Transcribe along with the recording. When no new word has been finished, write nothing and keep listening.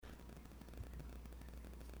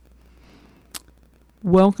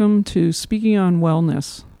Welcome to Speaking on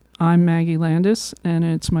Wellness. I'm Maggie Landis, and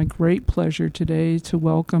it's my great pleasure today to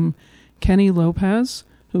welcome Kenny Lopez,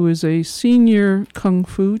 who is a senior Kung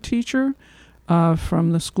Fu teacher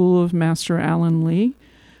from the School of Master Alan Lee,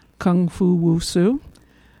 Kung Fu Wushu.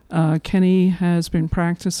 Kenny has been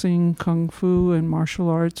practicing Kung Fu and martial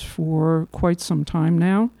arts for quite some time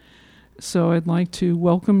now. So I'd like to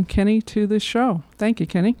welcome Kenny to this show. Thank you,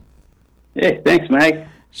 Kenny. Hey, thanks, Mag.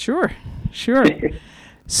 Sure.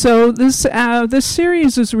 So this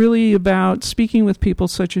series is really about speaking with people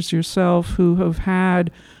such as yourself who have had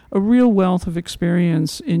a real wealth of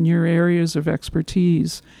experience in your areas of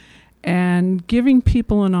expertise and giving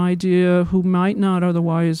people an idea who might not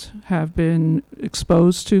otherwise have been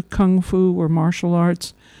exposed to Kung Fu or martial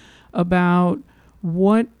arts about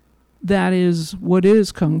what that is, what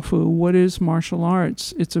is Kung Fu, what is martial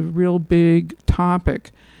arts. It's a real big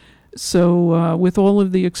topic. So with all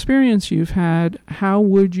of the experience you've had, how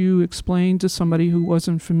would you explain to somebody who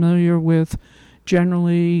wasn't familiar with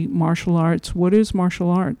generally martial arts, what is martial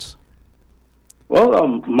arts? Well,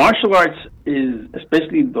 martial arts is,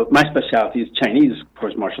 especially my specialty is Chinese, of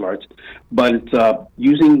course, martial arts, but it's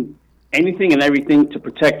using anything and everything to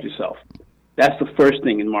protect yourself. That's the first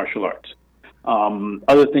thing in martial arts.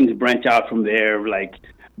 Other things branch out from there, like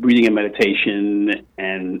breathing and meditation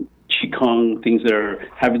and Qigong, things that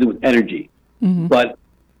have to do with energy. Mm-hmm. But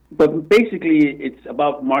basically, it's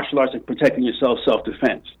about martial arts and protecting yourself,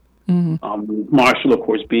 self-defense. Mm-hmm. Martial, of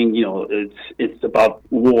course, being, it's about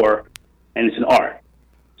war, and it's an art.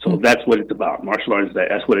 So that's what it's about. Martial arts,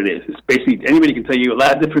 that's what it is. It's basically, anybody can tell you a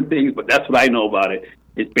lot of different things, but that's what I know about it.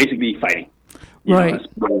 It's basically fighting. Right. That's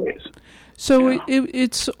what it is. So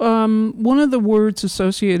it's one of the words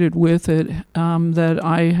associated with it that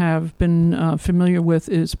I have been familiar with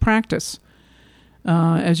is practice.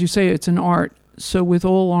 As you say, it's an art. So with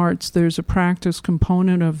all arts, there's a practice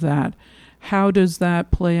component of that. How does that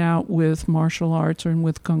play out with martial arts and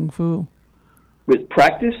with Kung Fu? With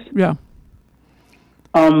practice? Yeah.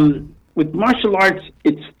 With martial arts,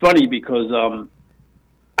 it's funny because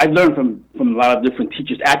I've learned from a lot of different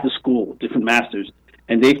teachers at the school, different masters,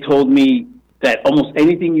 and they've told me that almost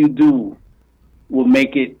anything you do will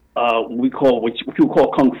make it what people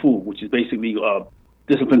call Kung Fu, which is basically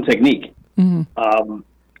discipline technique. Mm-hmm.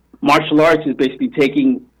 Martial arts is basically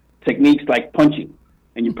taking techniques like punching,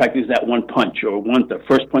 and you practice that one punch, or the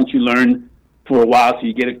first punch you learn for a while so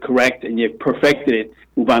you get it correct and you've perfected it,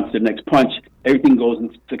 move on to the next punch. Everything goes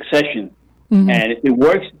in succession. Mm-hmm. And it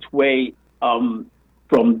works its way from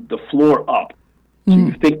the floor up. So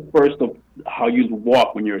you think first of how you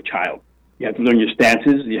walk when you're a child. You have to learn your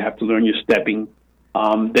stances. You have to learn your stepping.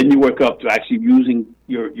 Then you work up to actually using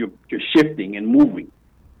your shifting and moving.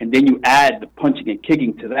 And then you add the punching and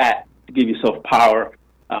kicking to that to give yourself power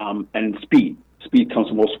and speed. Speed comes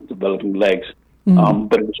from also developing legs. Mm-hmm.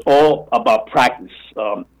 But it's all about practice.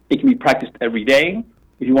 It can be practiced every day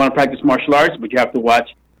if you want to practice martial arts, but you have to watch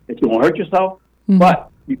that you won't hurt yourself. Mm-hmm.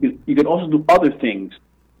 But you can also do other things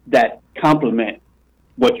that complement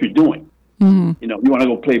what you're doing. Mm-hmm. You want to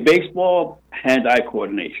go play baseball, hand-eye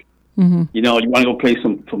coordination. Mm-hmm. You want to go play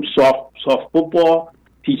some soft football,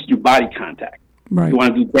 teach you body contact. Right. You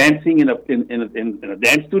want to do dancing in a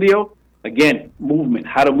dance studio, again, movement,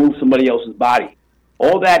 how to move somebody else's body.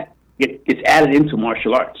 All that gets added into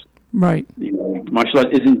martial arts. Right. Martial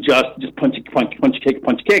arts isn't just punch,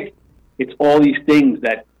 kick. It's all these things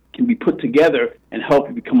that can be put together and help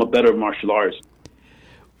you become a better martial artist.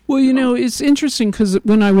 Well, it's interesting because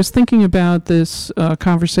when I was thinking about this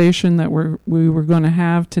conversation that we were going to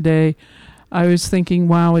have today, I was thinking,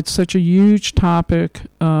 wow, it's such a huge topic,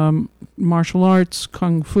 martial arts,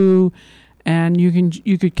 Kung Fu, and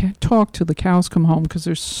you could talk till the cows come home because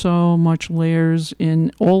there's so much layers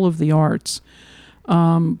in all of the arts.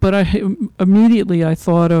 But I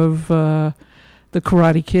thought of the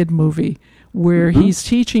Karate Kid movie, where mm-hmm. he's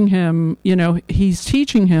teaching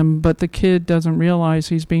him, but the kid doesn't realize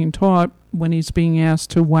he's being taught when he's being asked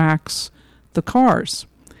to wax the cars.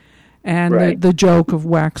 And right. the joke of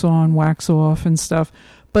wax on, wax off and stuff.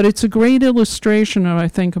 But it's a great illustration, I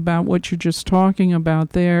think, about what you're just talking about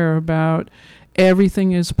there, about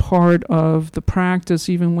everything is part of the practice,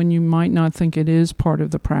 even when you might not think it is part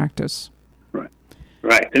of the practice.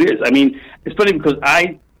 Right, it is. I mean, it's funny because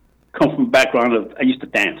I come from a background of, I used to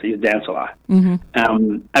dance. I used to dance a lot.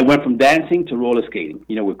 Mm-hmm. I went from dancing to roller skating,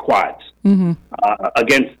 with quads. Mm-hmm.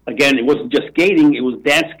 Again, it wasn't just skating, it was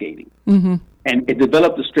dance skating. Mm-hmm. And it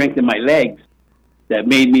developed the strength in my legs that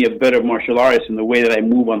made me a better martial artist in the way that I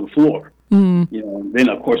move on the floor. Mm-hmm. Then,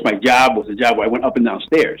 of course, my job was a job where I went up and down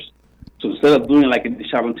stairs. So instead of doing like in the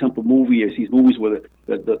Shaolin Temple movie or these movies where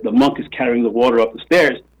the monk is carrying the water up the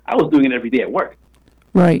stairs, I was doing it every day at work.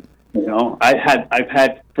 Right. You know, I've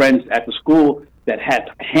had friends at the school that had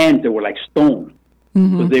hands that were like stone.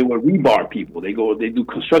 Because they were rebar people. They do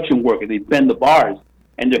construction work and they bend the bars,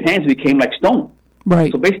 and their hands became like stone.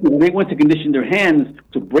 Right. So basically, when they went to condition their hands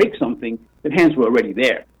to break something, their hands were already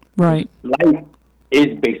there. Right. Life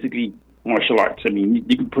is basically martial arts. I mean,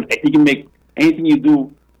 you can make anything you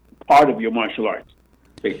do part of your martial arts,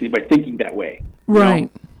 basically by thinking that way. Right.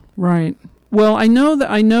 Right. Well, I know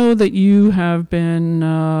that you have been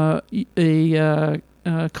a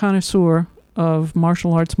connoisseur of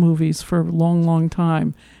martial arts movies for a long, long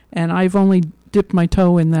time, and I've only dipped my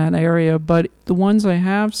toe in that area, but the ones I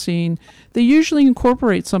have seen, they usually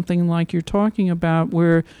incorporate something like you're talking about,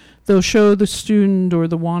 where they'll show the student or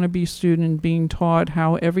the wannabe student being taught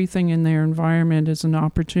how everything in their environment is an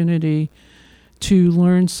opportunity to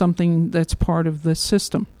learn something that's part of the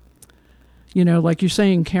system. You know, like you're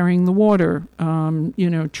saying, carrying the water,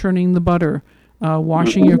 churning the butter,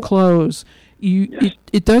 washing your clothes.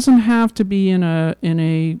 It doesn't have to be in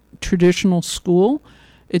a traditional school.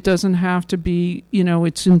 It doesn't have to be,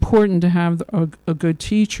 it's important to have a good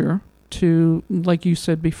teacher to, like you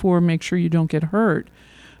said before, make sure you don't get hurt.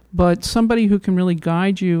 But somebody who can really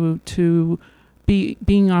guide you to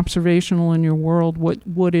being observational in your world,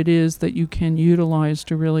 what it is that you can utilize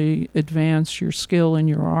to really advance your skill in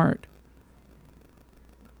your art.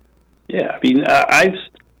 Yeah, I mean,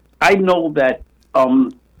 I know that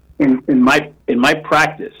in my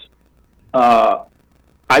practice,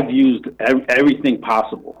 I've used everything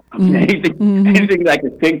possible. I mean, anything that I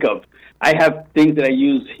can think of. I have things that I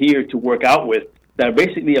use here to work out with that are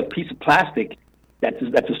basically a piece of plastic that's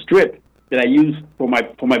a strip that I use for my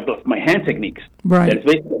hand techniques. Right. That is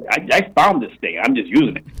basically, I found this thing. I'm just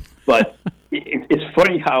using it. But it's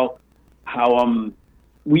funny how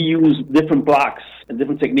we use different blocks and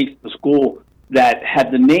different techniques at the school that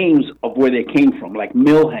have the names of where they came from, like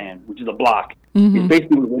mill hand, which is a block. It's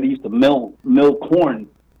basically where they used to mill corn.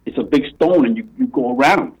 It's a big stone, and you go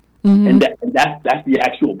around, and that's the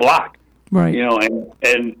actual block. Right.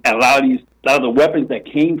 And a lot of the weapons that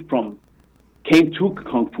came to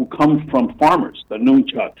Kung Fu come from farmers. The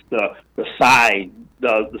nunchucks, the sai,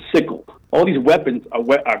 the sickle. All these weapons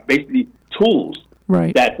are basically tools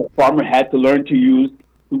that the farmer had to learn to use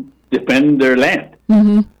to defend their land. I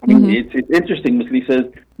mean, it's interesting because he says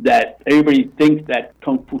that everybody thinks that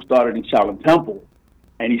Kung Fu started in Shaolin Temple,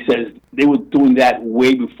 and he says they were doing that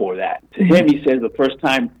way before that. To him, he says the first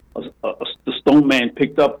time the stone man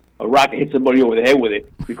picked up a rock and hit somebody over the head with it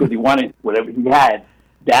because he wanted whatever he had,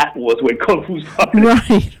 that was when Kung Fu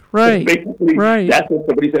started. Right. Basically, that's what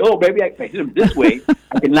somebody said, maybe I can hit him this way,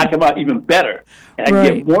 I can knock him out even better, and I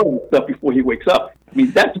can get more of the stuff before he wakes up. I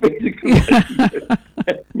mean, that's basically what he said.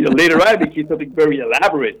 Later on, it became something very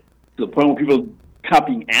elaborate to the point where people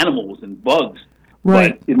copying animals and bugs.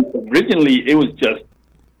 Right. But originally, it was just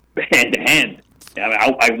hand to hand.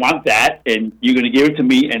 I want that, and you're going to give it to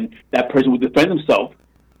me, and that person would defend himself.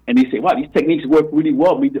 And he say, wow, these techniques work really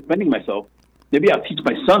well, me defending myself. Maybe I'll teach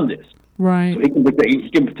my son this. Right. So he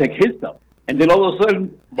can protect his stuff. And then all of a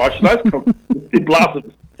sudden, martial arts it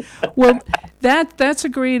blossoms. Well, that's a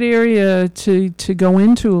great area to go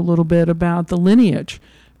into a little bit about the lineage.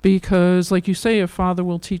 Because, like you say, a father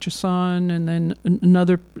will teach a son, and then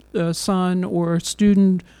another son or a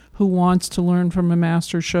student who wants to learn from a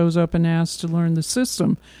master shows up and asks to learn the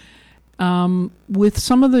system. With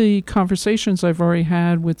some of the conversations I've already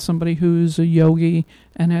had with somebody who's a yogi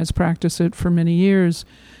and has practiced it for many years,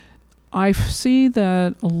 I see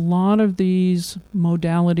that a lot of these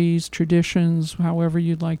modalities, traditions, however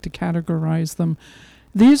you'd like to categorize them,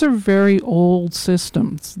 these are very old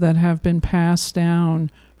systems that have been passed down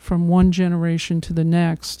from one generation to the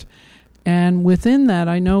next. And within that,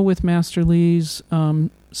 I know with Master Li's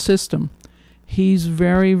system, he's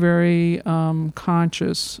very, very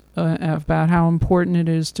conscious about how important it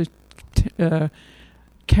is to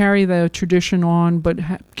carry the tradition on, but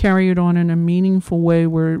carry it on in a meaningful way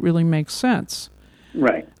where it really makes sense.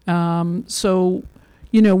 Right. So,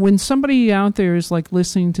 when somebody out there is like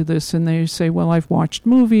listening to this and they say, well, I've watched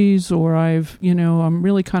movies, or I'm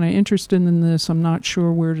really kind of interested in this, I'm not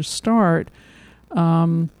sure where to start.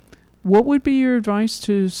 What would be your advice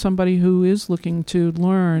to somebody who is looking to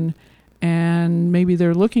learn, and maybe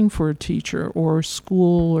they're looking for a teacher or a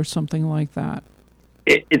school or something like that?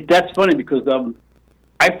 That's funny because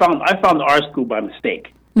I found the art school by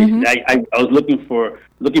mistake. I was looking for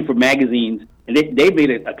magazines, and they made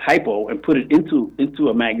a typo and put it into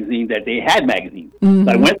a magazine that they had magazines. So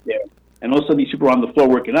I went there, and all of a sudden these people are on the floor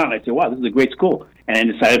working out. And I said, wow, this is a great school. And I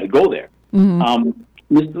decided to go there.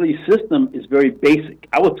 Mr. Lee's system is very basic.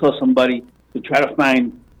 I would tell somebody to try to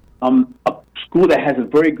find a school that has a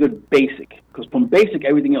very good basic, because from basic,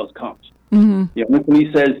 everything else comes. Mr.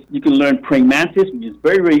 Lee says you can learn praying mantis, which is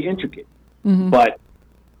very, very intricate, but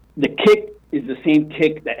the kick is the same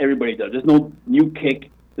kick that everybody does. There's no new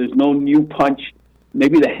kick. There's no new punch.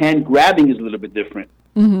 Maybe the hand grabbing is a little bit different,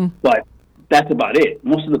 but that's about it.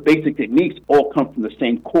 Most of the basic techniques all come from the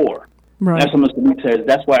same core. Right. That's what Mr. Lee says.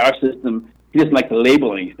 That's why our system, he doesn't like to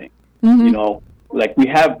label anything. You know, like we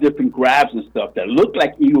have different grabs and stuff that look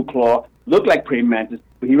like eagle claw, look like praying mantis,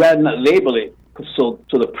 but he rather not label it so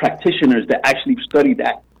the practitioners that actually study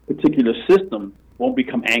that particular system won't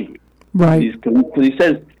become angry. Right. Because he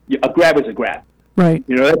says a grab is a grab. Right.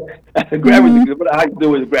 You know, a grab is a grab. How you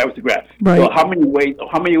do is a grab is a grab. Right. So how many ways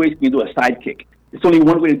can you do a side kick? It's only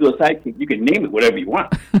one way to do a side kick. You can name it whatever you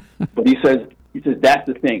want. But he says that's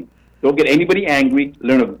the thing. Don't get anybody angry.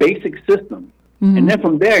 Learn a basic system. And then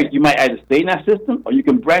from there, you might either stay in that system or you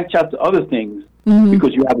can branch out to other things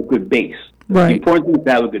because you have a good base. Right. The important thing is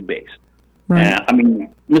to have a good base. Right. I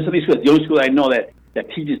mean, Mr. Lee School is the only school I know that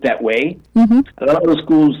teaches that way. A lot of those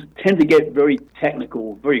schools tend to get very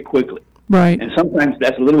technical very quickly. Right. And sometimes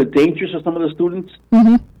that's a little bit dangerous for some of the students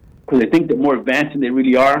because they think they're more advanced than they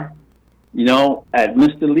really are. You know, at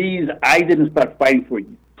Mr. Lee's, I didn't start fighting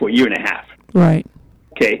for a year and a half. Right.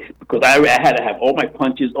 Okay, because I had to have all my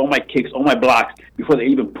punches, all my kicks, all my blocks before they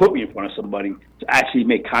even put me in front of somebody to actually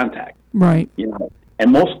make contact. Right. You know,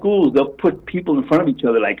 and most schools they'll put people in front of each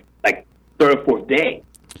other like third or fourth day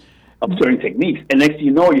of certain techniques, and next thing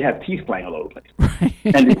you know, you have teeth flying all over the place.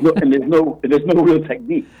 Right. And there's no real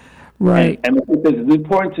technique. Right. And it's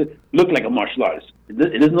important to look like a martial artist.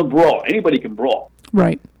 It isn't a brawl. Anybody can brawl.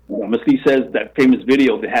 Right. Mr. Lee says that famous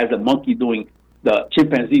video that has a monkey the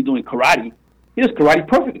chimpanzee doing karate. He does karate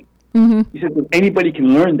perfectly. He says anybody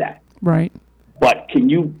can learn that. Right. But can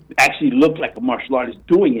you actually look like a martial artist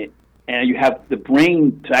doing it, and you have the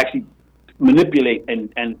brain to actually manipulate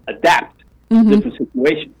and adapt to different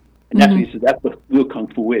situations? And that's what he says. That's what real kung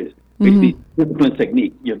fu is. Basically, discipline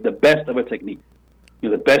technique. You have the best of a technique. You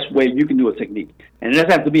know, the best way you can do a technique. And it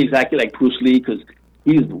doesn't have to be exactly like Bruce Lee because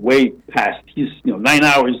he's way past. He's 9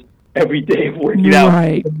 hours every day of working out.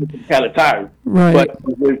 Right. He's kind of tired. Right. But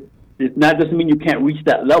it doesn't mean you can't reach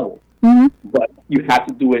that level. But you have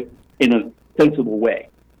to do it in a sensible way.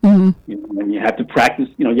 You know, and you have to practice.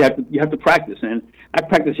 You know, you have to practice. And I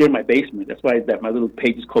practice here in my basement. That's why my little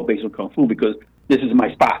page is called Basement Kung Fu because this is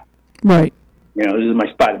my spot. Right. You know, this is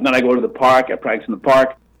my spot. If not, I go to the park. I practice in the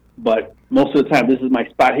park. But most of the time, this is my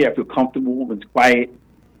spot here. I feel comfortable. It's quiet.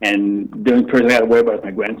 And the only person I got to worry about is my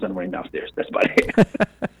grandson running downstairs. That's about it.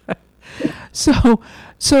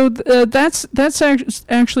 So that's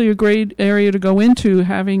actually a great area to go into.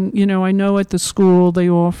 Having, I know at the school they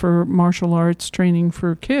offer martial arts training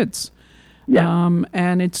for kids. Yeah.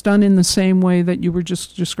 And it's done in the same way that you were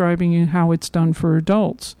just describing how it's done for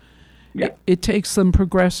adults. Yeah. It takes them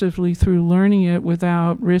progressively through learning it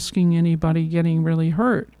without risking anybody getting really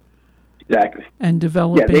hurt. Exactly. And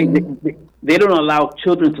developing. Yeah, they don't allow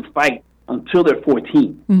children to fight until they're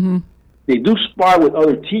 14. They do spar with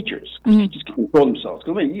other teachers. Teachers can control themselves.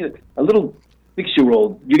 Because a little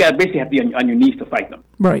 6-year-old, you got to basically have to be on your knees to fight them.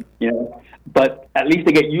 Right. You know, but at least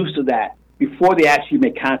they get used to that before they actually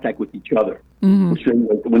make contact with each other. Which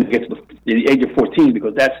when they get to the age of 14,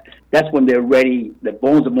 because that's when they're ready. Their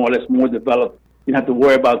bones are more or less more developed. You don't have to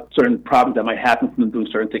worry about certain problems that might happen from them doing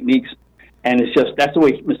certain techniques. And it's just that's the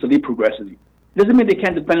way Mr. Lee progresses. It doesn't mean they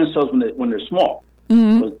can't defend themselves when they're small.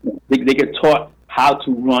 They get taught how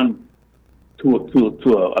to run to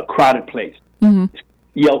a crowded place.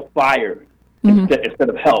 Yell fire instead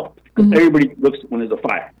of help. Because everybody looks when there's a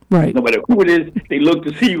fire. Right. No matter who it is, they look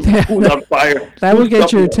to see who's on fire. That will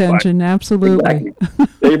get your attention, absolutely. Exactly.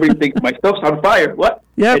 Everybody thinks my stuff's on fire. What?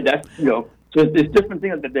 Yeah. That's So there's different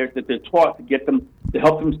things that they're taught to get them to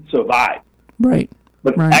help them survive. Right.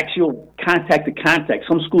 But actual contact to contact,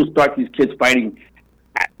 some schools start these kids fighting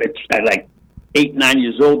at like 8, 9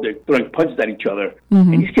 years old. They're throwing punches at each other,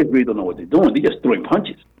 and these kids really don't know what they're doing. They're just throwing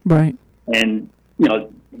punches. Right. And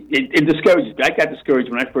it discourages me. I got discouraged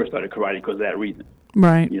when I first started karate because of that reason.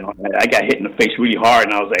 Right. I got hit in the face really hard,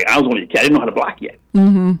 and I was only a kid. I didn't know how to block yet.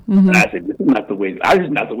 And I said, this is not the way. This is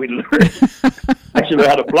not the way to learn. I should learn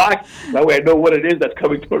how to block. That way I know what it is that's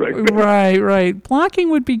coming toward me. Right. Blocking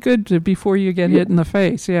would be good before you get hit in the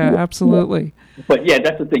face. Yeah, absolutely. But yeah,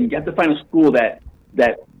 that's the thing. You have to find a school that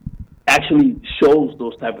actually shows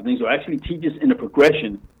those type of things or actually teaches in a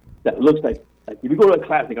progression that looks like if you go to a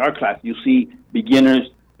class like our class, you see beginners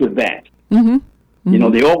to advanced. You know,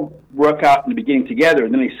 they all work out in the beginning together,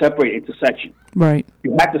 and then they separate into sections. Right.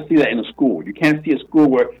 You have to see that in a school. You can't see a school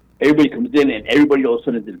where everybody comes in and everybody all of a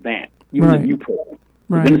sudden is advanced, even the new program.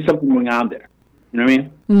 Right. Then there's something going on there. You know what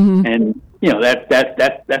I mean? And you know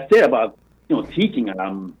that's it about teaching.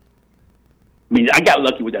 I mean, I got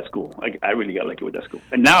lucky with that school. I really got lucky with that school.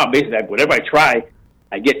 And now basically, whatever I try,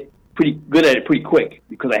 I get pretty good at it pretty quick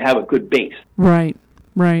because I have a good base. Right.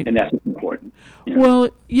 Right. And that's important. You know? Well,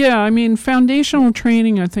 yeah, I mean, foundational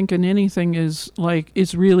training, I think, in anything is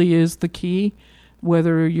really the key,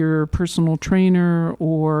 whether you're a personal trainer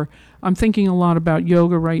or I'm thinking a lot about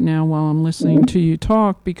yoga right now while I'm listening to you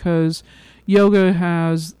talk, because yoga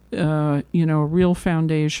has, a real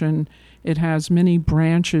foundation. It has many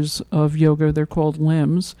branches of yoga. They're called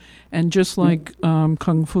limbs. And just like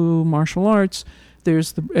Kung Fu, martial arts,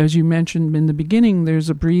 there's, as you mentioned in the beginning, there's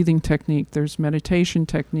a breathing technique, there's meditation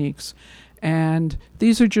techniques. And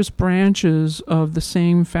these are just branches of the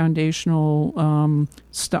same foundational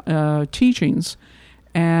teachings.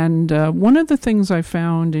 And one of the things I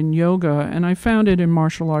found in yoga, and I found it in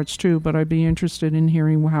martial arts too, but I'd be interested in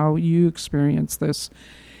hearing how you experience this,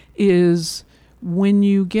 is when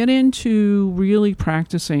you get into really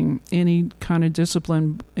practicing any kind of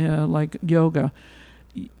discipline like yoga,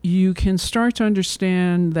 you can start to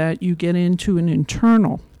understand that you get into an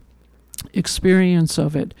internal experience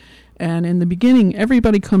of it. And in the beginning,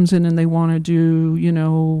 everybody comes in and they want to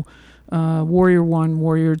do, Warrior 1,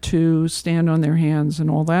 Warrior 2, stand on their hands and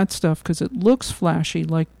all that stuff because it looks flashy,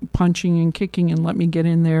 like punching and kicking and let me get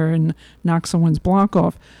in there and knock someone's block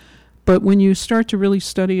off. But when you start to really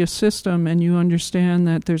study a system and you understand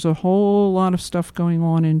that there's a whole lot of stuff going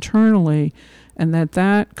on internally and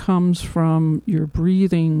that comes from your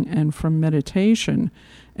breathing and from meditation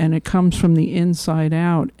and it comes from the inside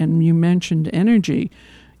out, and you mentioned energy,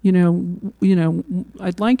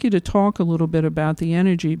 I'd like you to talk a little bit about the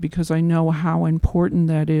energy because I know how important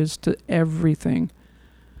that is to everything.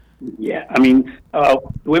 Yeah, I mean, the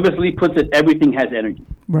way Mr. Lee puts it, everything has energy.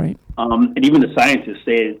 Right. And even the scientists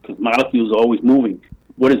say, because molecules are always moving,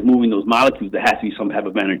 what is moving those molecules? There has to be some type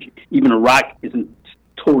of energy. Even a rock isn't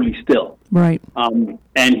totally still. Right. And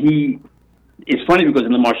it's funny because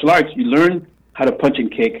in the martial arts, you learn how to punch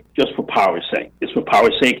and kick just for power's sake. It's for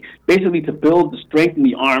power's sake, basically to build the strength in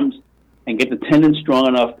the arms and get the tendons strong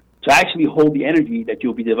enough to actually hold the energy that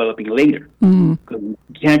you'll be developing later. Because you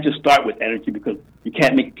can't just start with energy because you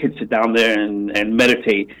can't make a kid sit down there and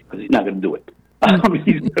meditate because he's not going to do it.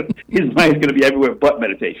 His mind's going to be everywhere but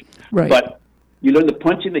meditation. Right. But you learn the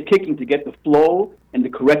punching, the kicking to get the flow and the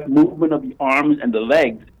correct movement of the arms and the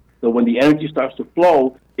legs. So when the energy starts to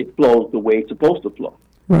flow, it flows the way it's supposed to flow.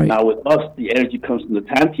 Right. Now with us, the energy comes from the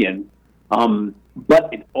Tantian, but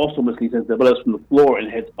it also develops from the floor and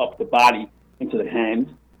heads up the body into the hands,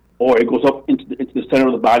 or it goes up into the center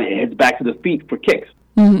of the body and heads back to the feet for kicks.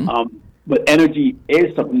 But energy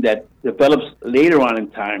is something that develops later on in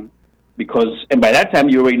time and by that time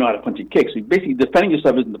you already know how to punch and kick. So basically defending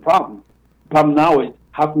yourself isn't the problem. The problem now is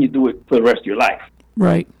how can you do it for the rest of your life?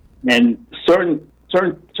 Right. And certain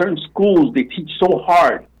schools, they teach so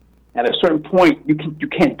hard. At a certain point, you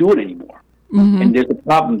can't do it anymore, and there's a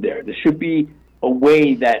problem there. There should be a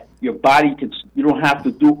way that your body can. You don't have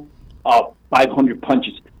to do 500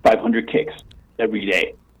 punches, 500 kicks every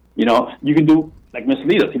day. You can do like Mr.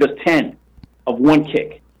 Lee does. He does 10 of one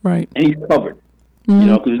kick, right? And he's covered.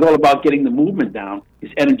 Because it's all about getting the movement down.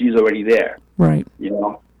 His energy is already there, right?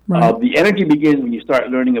 Right. The energy begins when you start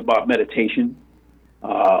learning about meditation,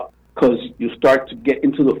 because you start to get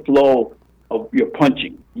into the flow of your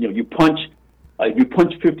punching. You punch. If you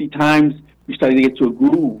punch 50 times, you start to get to a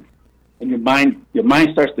groove, and your mind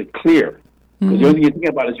starts to clear. Because the only thing you're thinking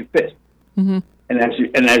about is your fist. And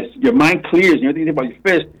as your mind clears, and you're thinking about your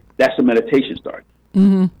fist, that's the meditation starts.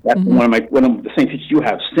 That's one of the same teachers you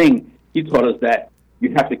have, Singh. He taught us that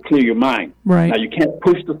you have to clear your mind. Right. Now you can't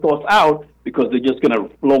push the thoughts out because they're just going to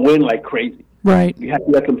flow in like crazy. Right. You have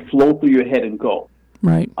to let them flow through your head and go.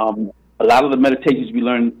 Right. A lot of the meditations we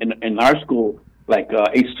learn in our school, like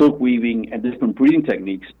silk weaving and different breathing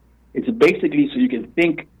techniques, it's basically so you can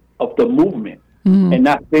think of the movement and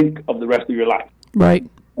not think of the rest of your life. Right.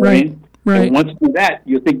 Right. Right. And once you do that,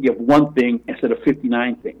 you're thinking of one thing instead of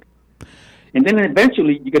 59 things. And then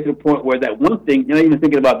eventually you get to the point where that one thing, you're not even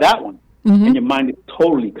thinking about that one, and your mind is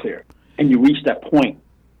totally clear. And you reach that point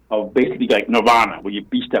of basically like nirvana, where you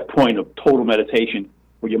reach that point of total meditation,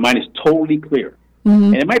 where your mind is totally clear.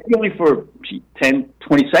 And it might be only for 10,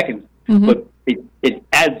 20 seconds, but it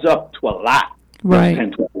adds up to a lot. Right.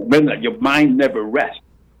 10, 20. Remember that your mind never rests.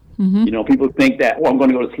 People think that, I'm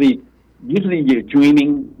going to go to sleep. Usually you're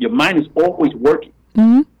dreaming. Your mind is always working.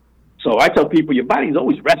 So I tell people, your body's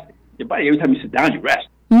always resting. Your body, every time you sit down, you rest.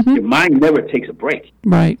 Mm-hmm. Your mind never takes a break.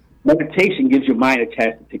 Right. Meditation gives your mind a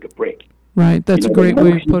chance to take a break. Right. That's a great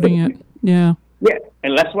way of putting it. Yeah. Yeah,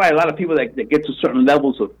 and that's why a lot of people that get to certain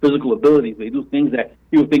levels of physical abilities, they do things that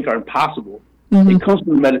people think are impossible. Mm-hmm. It comes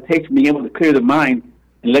from meditation, being able to clear the mind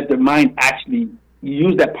and let their mind actually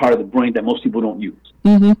use that part of the brain that most people don't use.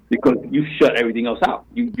 Mm-hmm. Because you shut everything else out.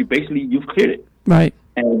 You basically, you've cleared it. Right.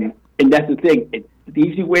 And that's the thing. It's the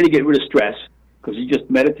easy way to get rid of stress, because you just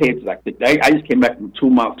meditate. It's like I just came back from a 2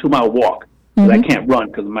 mile walk. Mm-hmm. I can't run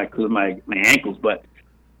because of my ankles, but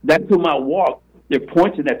that 2 mile walk, there are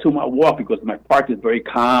points in that 2 mile walk because my park is very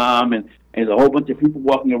calm and there's a whole bunch of people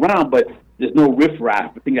walking around, but there's no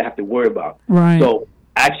riffraff, the thing I have to worry about. Right. So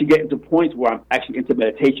I actually get into points where I'm actually into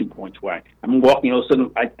meditation points where I'm walking, all of a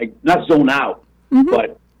sudden I not zone out, mm-hmm.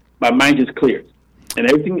 but my mind just clears. And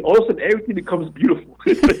everything, all of a sudden, everything becomes beautiful.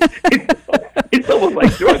 It's almost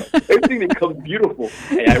like drugs. Everything becomes beautiful.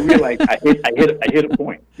 And I realize I hit a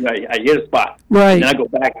point. You know, I hit a spot. Right. And then I go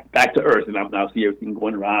back to earth, and I see everything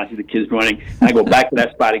going around. I see the kids running, and I go back to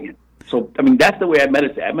that spot again. So, I mean, that's the way I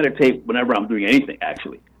meditate. I meditate whenever I'm doing anything,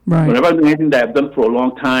 actually. Right. Whenever I'm doing anything that I've done for a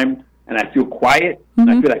long time, and I feel quiet, mm-hmm.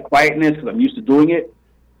 and I feel that quietness because I'm used to doing it,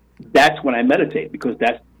 that's when I meditate, because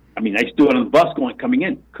I used to do it on the bus coming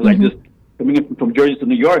in, because mm-hmm. Coming in from Jersey to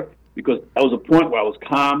New York, because that was a point where I was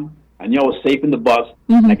calm. I knew I was safe in the bus.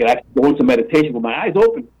 Mm-hmm. And I could actually go into meditation with my eyes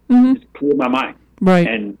open, mm-hmm. just clear my mind. Right.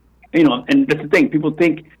 And and that's the thing. People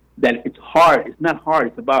think that it's hard. It's not hard.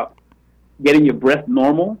 It's about getting your breath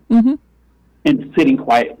normal mm-hmm. and sitting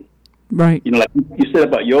quietly. Right. Like you said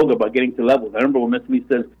about yoga, about getting to levels. I remember when Miss Lee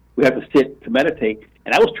says we have to sit to meditate,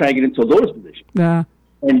 and I was trying to get into a lotus position. Yeah.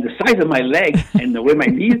 And the size of my legs and the way my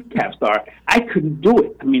kneecaps are, I couldn't do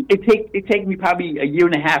it. I mean, it take me probably a year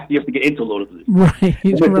and a half to get into lotus position. Right, right.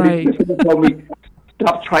 Someone told me,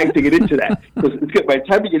 stop trying to get into that, because by the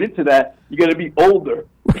time you get into that, you're going to be older.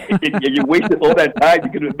 and you wasted all that time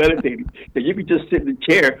you could have been meditating. So you could just sit in the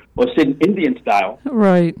chair or sit in Indian style,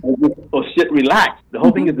 right, or sit relaxed. The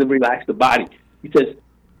whole mm-hmm. thing is to relax the body. He says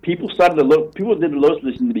people did the lotus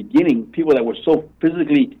position in the beginning. People that were so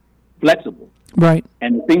physically flexible. Right.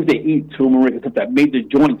 And the things they eat, turmeric and stuff, that made their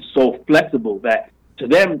joints so flexible that to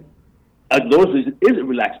them, a lotus position is a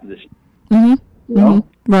relaxed position. Mm-hmm. You know?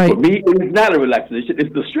 Mm-hmm. Right. For me, it is not a relaxed position.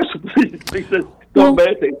 It's the stressful position. Don't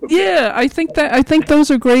meditate. Yeah, I think those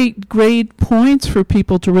are great points for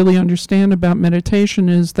people to really understand about meditation,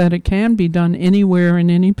 is that it can be done anywhere in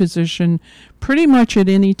any position, pretty much at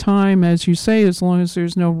any time, as you say, as long as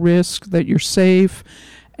there's no risk, that you're safe,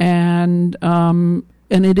 and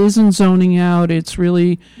it isn't zoning out. It's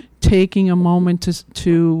really taking a moment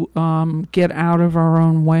to get out of our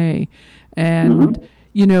own way. And, mm-hmm.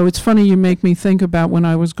 It's funny, you make me think about when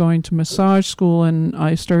I was going to massage school and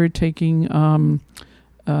I started taking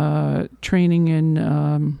training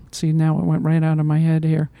in, see, now it went right out of my head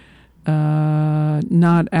here,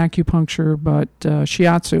 not acupuncture, but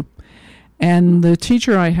shiatsu. And the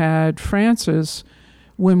teacher I had, Frances,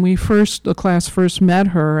 when the class first met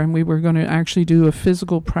her and we were going to actually do a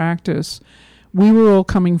physical practice, we were all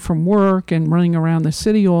coming from work and running around the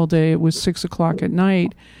city all day. It was 6:00 at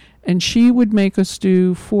night, and she would make us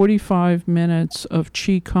do 45 minutes of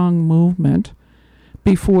Qigong movement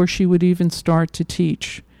before she would even start to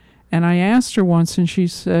teach. And I asked her once, and she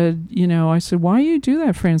said, I said, why do you do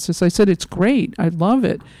that, Frances? I said, it's great. I love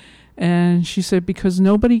it. And she said, because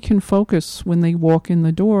nobody can focus when they walk in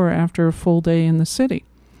the door after a full day in the city.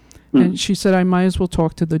 And she said, I might as well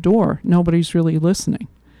talk to the door. Nobody's really listening.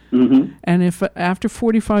 Mm-hmm. And if after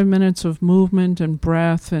 45 minutes of movement and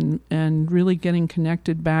breath and really getting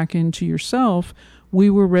connected back into yourself, we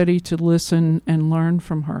were ready to listen and learn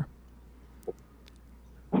from her.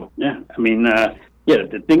 Yeah, I mean,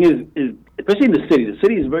 the thing is, especially in the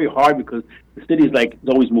city is very hard because the city is like, it's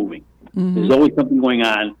always moving. Mm-hmm. There's always something going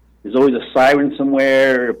on. There's always a siren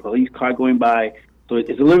somewhere, a police car going by. So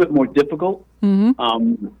it's a little bit more difficult.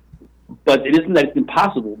 Mm-hmm. But it isn't that it's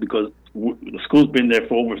impossible, because the school's been there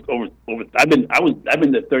for over. I've been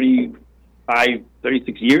there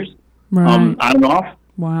 36 years, right. On and off.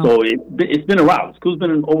 Wow. So it's been around. The school's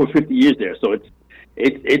been over 50 years there, so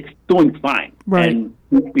it's doing fine. Right. And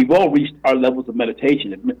we've all reached our levels of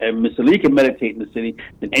meditation. If Mr. Lee can meditate in the city,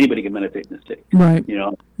 then anybody can meditate in the city. Right.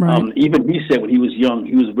 Right. Even he said when he was young,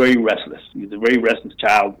 he was very restless. He was a very restless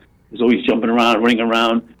child. He was always jumping around, running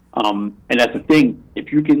around. And that's the thing.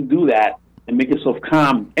 If you can do that and make yourself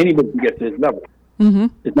calm, anybody can get to his level. Mm-hmm.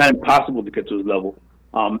 It's not impossible to get to his level.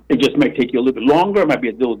 It just might take you a little bit longer. It might be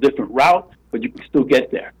a little different route, but you can still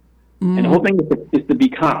get there. Mm-hmm. And the whole thing is to be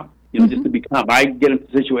calm. just to be calm. I get into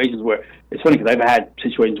situations where it's funny because I've had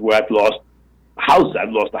situations where I've lost houses,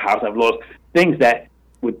 I've lost a house, I've lost things that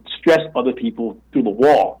would stress other people through the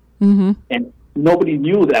wall, and nobody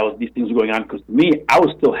knew that these things were going on. Because to me, I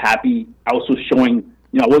was still happy. I was still showing.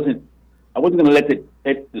 I wasn't going to let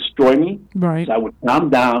it destroy me. Right. So I would calm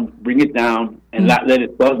down, bring it down, and not let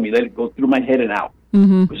it buzz me. Let it go through my head and out.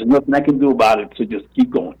 Because there's nothing I can do about it. So just keep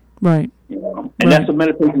going. Right. And that's what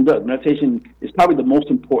meditation does. Meditation is probably the most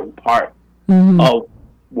important part of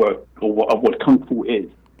what Kung Fu is.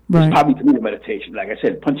 Right. It's probably to me the meditation. Like I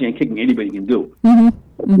said, punching and kicking anybody can do.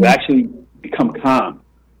 To actually become calm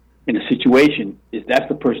in a situation that's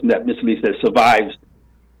the person that Mr. Lee says survives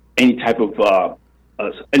any type of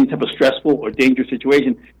stressful or dangerous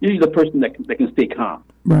situation. Usually the person that can stay calm.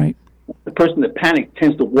 Right. The person that panics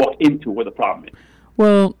tends to walk into where the problem is.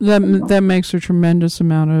 Well, that makes a tremendous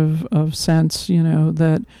amount of sense.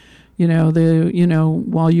 That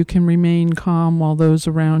while you can remain calm while those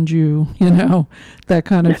around you, that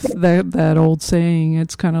kind of that old saying.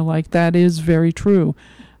 It's kind of like that is very true.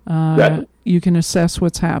 Exactly. You can assess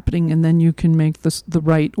what's happening, and then you can make the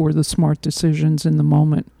right or the smart decisions in the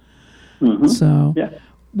moment. So,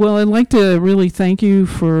 well, I'd like to really thank you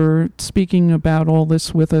for speaking about all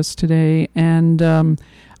this with us today. And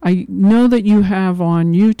I know that you have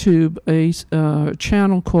on YouTube a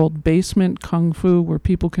channel called Basement Kung Fu where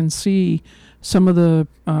people can see some of the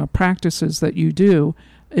practices that you do.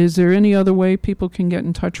 Is there any other way people can get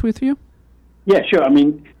in touch with you? Yeah, sure. I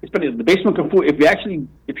mean, it's funny. The Basement Kung Fu. If you actually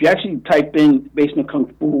type in Basement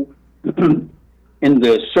Kung Fu in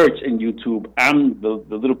the search in YouTube, I'm the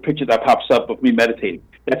little picture that pops up of me meditating.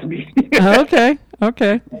 That's me. Okay.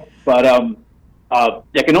 But I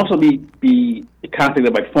can also be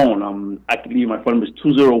contacted by phone. I can leave my phone number is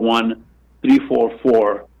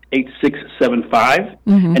 201-344-8675.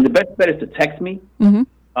 And the best bet is to text me.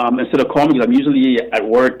 Instead of calling me, because I'm usually at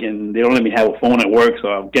work and they don't let me have a phone at work, so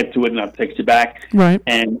I'll get to it and I'll text you back. Right.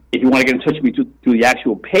 And if you want to get in touch with me through the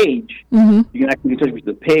actual page, you can actually get in touch with me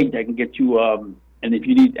through the page. I can get you, and if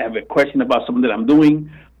you have a question about something that I'm doing,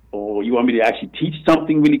 or you want me to actually teach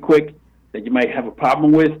something really quick that you might have a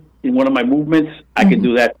problem with in one of my movements, I can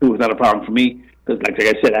do that too. It's not a problem for me because, like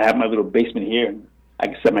I said, I have my little basement here, and I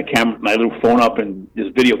can set my little phone up and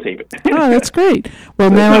just videotape it. Oh, that's great. Well,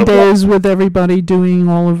 So nowadays with everybody doing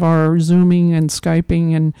all of our Zooming and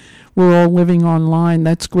Skyping and we're all living online,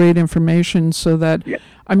 that's great information so that,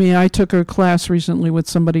 I mean, I took a class recently with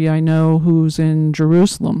somebody I know who's in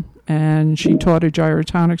Jerusalem, and she taught a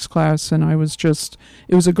gyrotonics class, and it was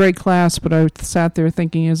a great class, but I sat there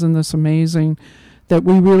thinking, isn't this amazing that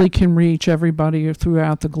we really can reach everybody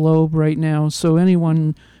throughout the globe right now. So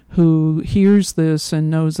anyone who hears this and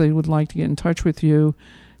knows they would like to get in touch with you,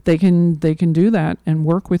 they can do that and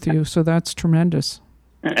work with you. So that's tremendous.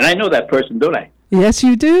 And I know that person, don't I? Yes,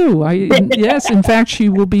 you do. Yes, in fact, she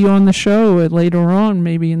will be on the show later on,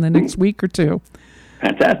 maybe in the next week or two.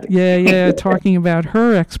 Fantastic. Yeah, talking about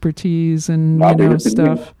her expertise and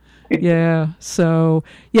stuff. Yeah. So,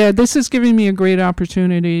 this is giving me a great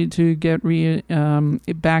opportunity to get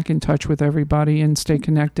back in touch with everybody and stay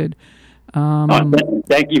connected.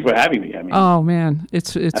 Thank you for having me. I mean, oh man,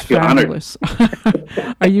 it's fabulous.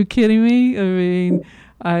 Are you kidding me? I mean,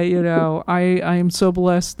 I am so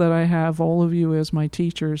blessed that I have all of you as my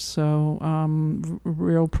teachers. So,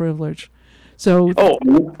 real privilege. So,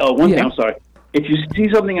 one thing. I'm sorry. If you see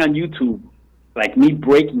something on YouTube, like me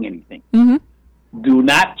breaking anything, do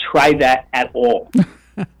not try that at all.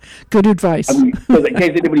 Good advice. I mean, because in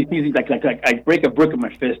case anybody sees it, like I break a brick with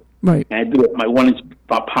my fist, right? And I do it my 1-inch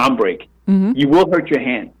palm break. You will hurt your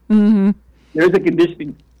hand. There's a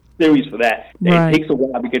conditioning series for that. Right. It takes a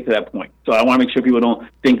while to get to that point. So I want to make sure people don't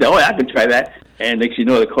think that, I can try that, and next you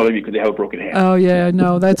know they're calling me because they have a broken hand. Oh yeah,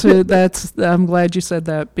 no, that's I'm glad you said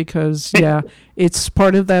that because it's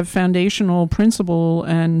part of that foundational principle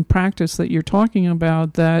and practice that you're talking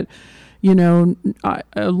about. That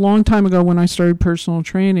a long time ago when I started personal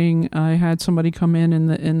training, I had somebody come in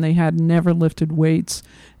and they had never lifted weights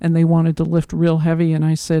and they wanted to lift real heavy, and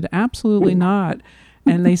I said absolutely not.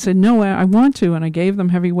 And they said, no, I want to. And I gave them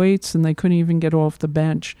heavy weights, and they couldn't even get off the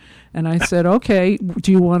bench. And I said, okay,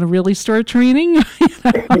 do you want to really start training?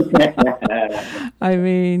 I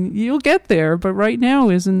mean, you'll get there, but right now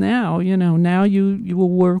isn't now. Now you will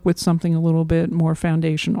work with something a little bit more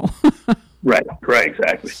foundational. Right,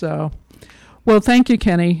 exactly. So, well, thank you,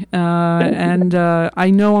 Kenny. And I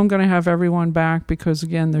know I'm going to have everyone back because,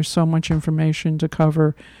 again, there's so much information to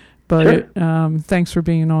cover. But sure. Thanks for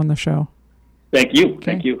being on the show. Thank you. Okay.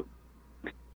 Thank you.